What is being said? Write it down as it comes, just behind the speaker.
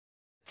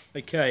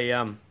Okay,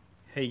 how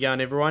you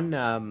going, everyone?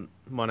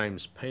 My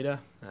name's Peter.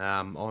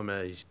 I'm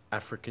a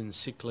African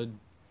Cichlid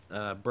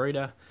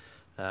breeder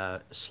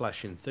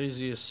slash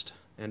enthusiast,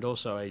 and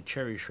also a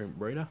cherry shrimp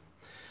breeder.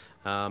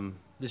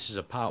 This is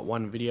a part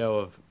one video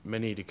of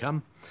many to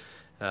come.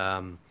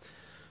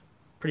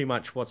 Pretty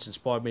much what's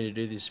inspired me to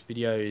do this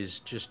video is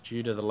just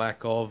due to the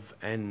lack of,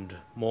 and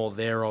more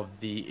thereof,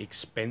 the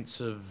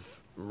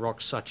expensive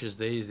rocks such as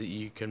these that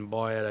you can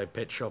buy at a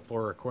pet shop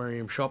or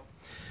aquarium shop.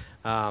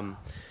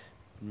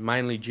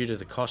 Mainly due to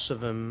the cost of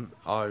them,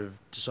 I've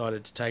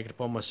decided to take it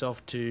upon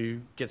myself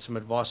to get some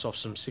advice off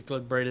some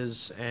cichlid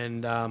breeders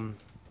and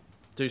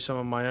do some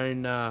of my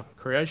own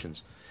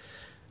creations.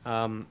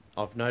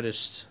 I've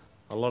noticed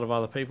a lot of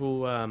other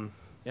people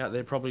out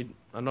there probably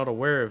are not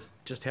aware of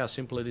just how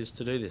simple it is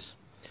to do this.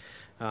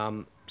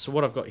 So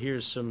what I've got here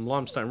is some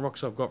limestone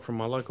rocks I've got from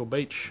my local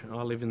beach.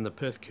 I live in the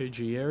Perth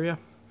Coogee area.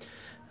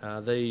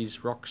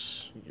 These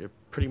rocks are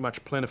pretty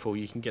much plentiful.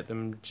 You can get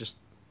them just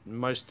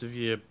most of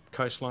your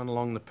coastline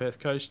along the Perth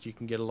coast. You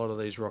can get a lot of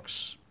these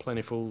rocks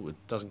plentiful. It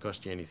doesn't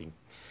cost you anything.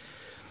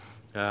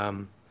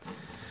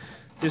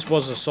 This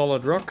was a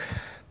solid rock,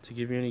 to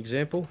give you an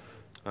example.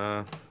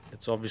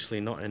 It's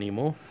obviously not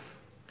anymore.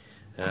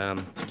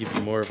 To give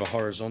you more of a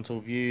horizontal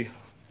view,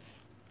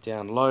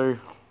 down low,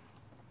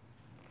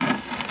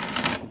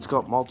 it's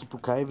got multiple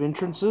cave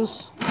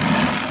entrances.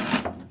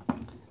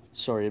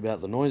 Sorry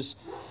about the noise.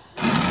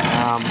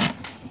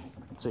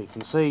 So you can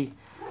see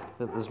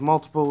that there's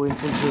multiple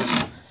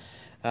entrances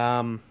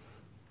and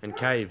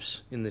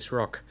caves in this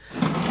rock.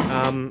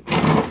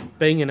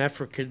 Being an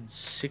African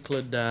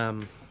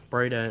Cichlid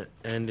breeder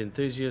and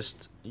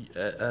enthusiast,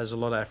 as a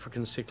lot of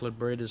African Cichlid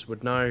breeders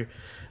would know,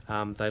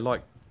 they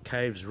like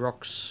caves,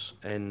 rocks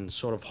and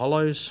sort of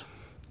hollows,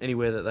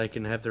 anywhere that they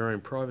can have their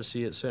own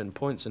privacy at certain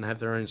points and have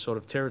their own sort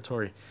of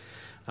territory.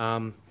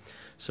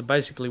 So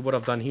basically what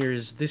I've done here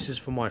is, this is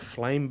for my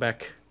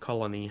flameback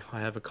colony.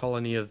 I have a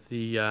colony of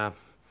the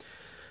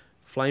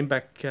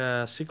flameback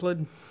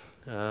cichlid.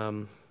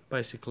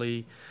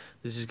 Basically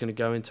this is going to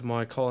go into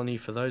my colony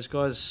for those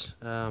guys,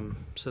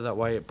 so that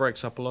way it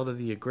breaks up a lot of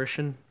the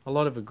aggression. A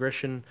lot of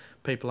aggression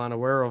people aren't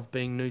aware of,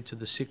 being new to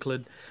the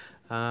cichlid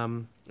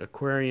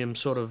aquarium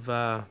sort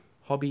of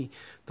hobby,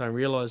 don't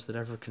realise that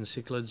African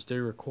cichlids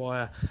do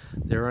require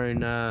their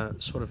own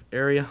sort of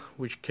area,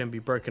 which can be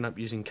broken up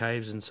using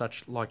caves and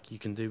such, like you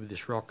can do with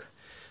this rock.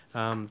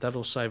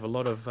 That'll save a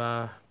lot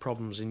of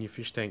problems in your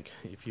fish tank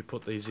if you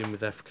put these in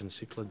with African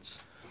cichlids.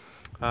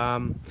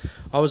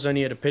 I was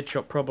only at a pet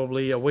shop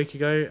probably a week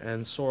ago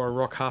and saw a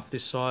rock half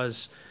this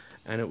size,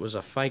 and it was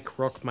a fake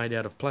rock made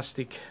out of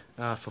plastic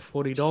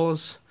for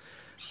 $40.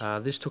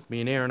 This took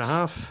me an hour and a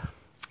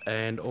half,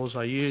 and all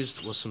I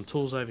used was some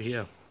tools over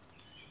here.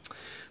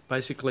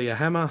 Basically a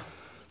hammer,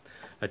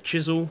 a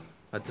chisel,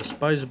 a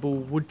disposable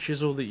wood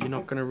chisel that you're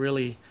not going to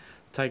really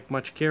take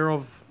much care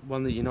of,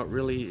 one that you're not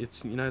really,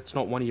 it's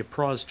not one of your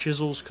prized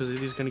chisels because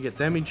it is going to get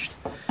damaged.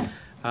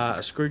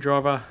 A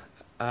screwdriver,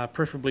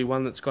 preferably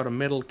one that's got a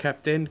metal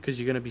capped end because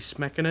you're going to be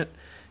smacking it.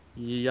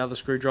 The other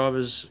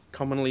screwdrivers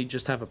commonly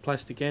just have a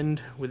plastic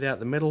end without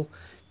the metal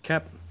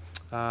cap.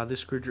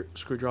 This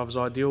screwdriver is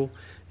ideal.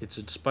 It's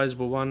a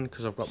disposable one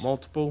because I've got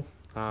multiple,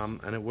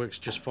 and it works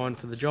just fine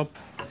for the job.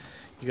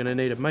 You're going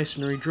to need a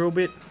masonry drill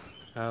bit.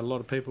 A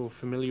lot of people are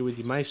familiar with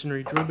your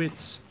masonry drill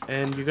bits,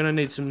 and you're going to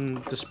need some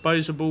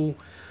disposable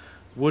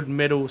wood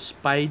metal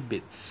spade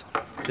bits.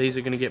 These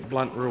are going to get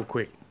blunt real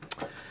quick,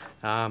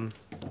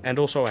 and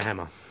also a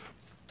hammer.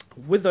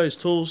 With those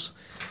tools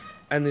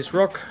and this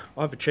rock,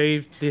 I've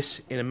achieved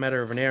this in a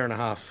matter of an hour and a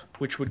half,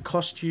 which would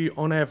cost you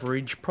on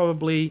average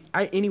probably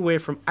anywhere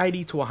from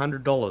 $80 to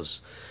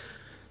 $100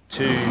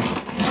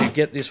 to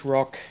get this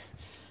rock.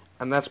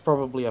 And that's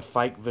probably a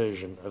fake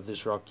version of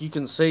this rock. You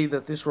can see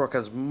that this rock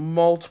has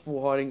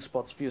multiple hiding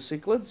spots for your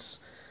cichlids.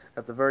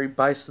 At the very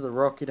base of the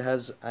rock, it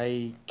has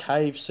a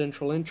cave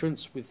central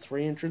entrance with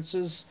 3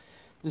 entrances.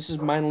 This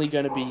is mainly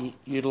going to be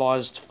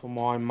utilised for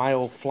my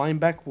male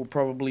flameback. Will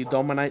probably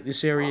dominate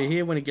this area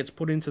here when it gets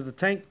put into the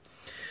tank.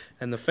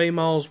 And the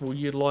females will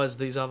utilise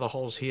these other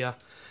holes here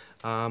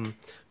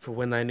for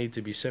when they need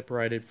to be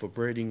separated for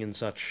breeding and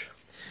such.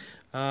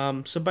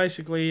 So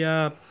basically,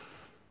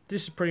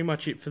 this is pretty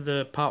much it for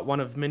the part one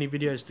of many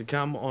videos to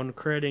come on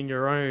creating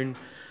your own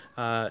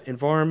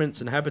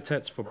environments and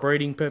habitats for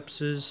breeding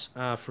purposes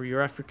for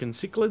your African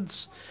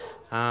cichlids.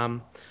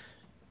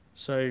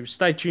 So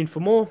stay tuned for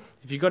more.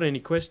 If you've got any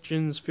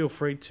questions, feel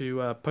free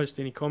to post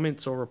any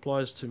comments or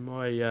replies to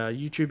my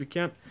YouTube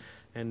account,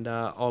 and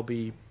I'll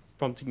be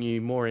prompting you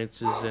more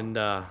answers and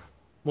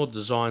more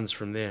designs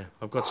from there.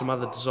 I've got some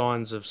other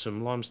designs of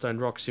some limestone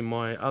rocks in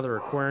my other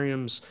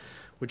aquariums,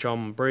 which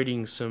I'm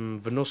breeding some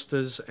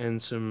venustas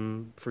and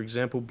some, for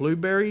example,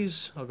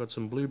 blueberries. I've got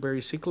some blueberry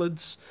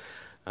cichlids.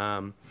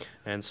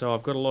 And so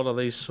I've got a lot of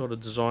these sort of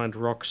designed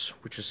rocks,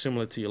 which are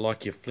similar to your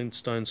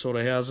Flintstone sort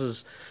of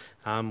houses,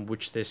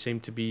 which they seem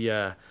to be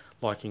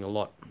liking a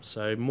lot.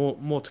 So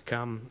more to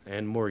come,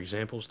 and more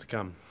examples to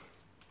come.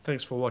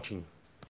 Thanks for watching.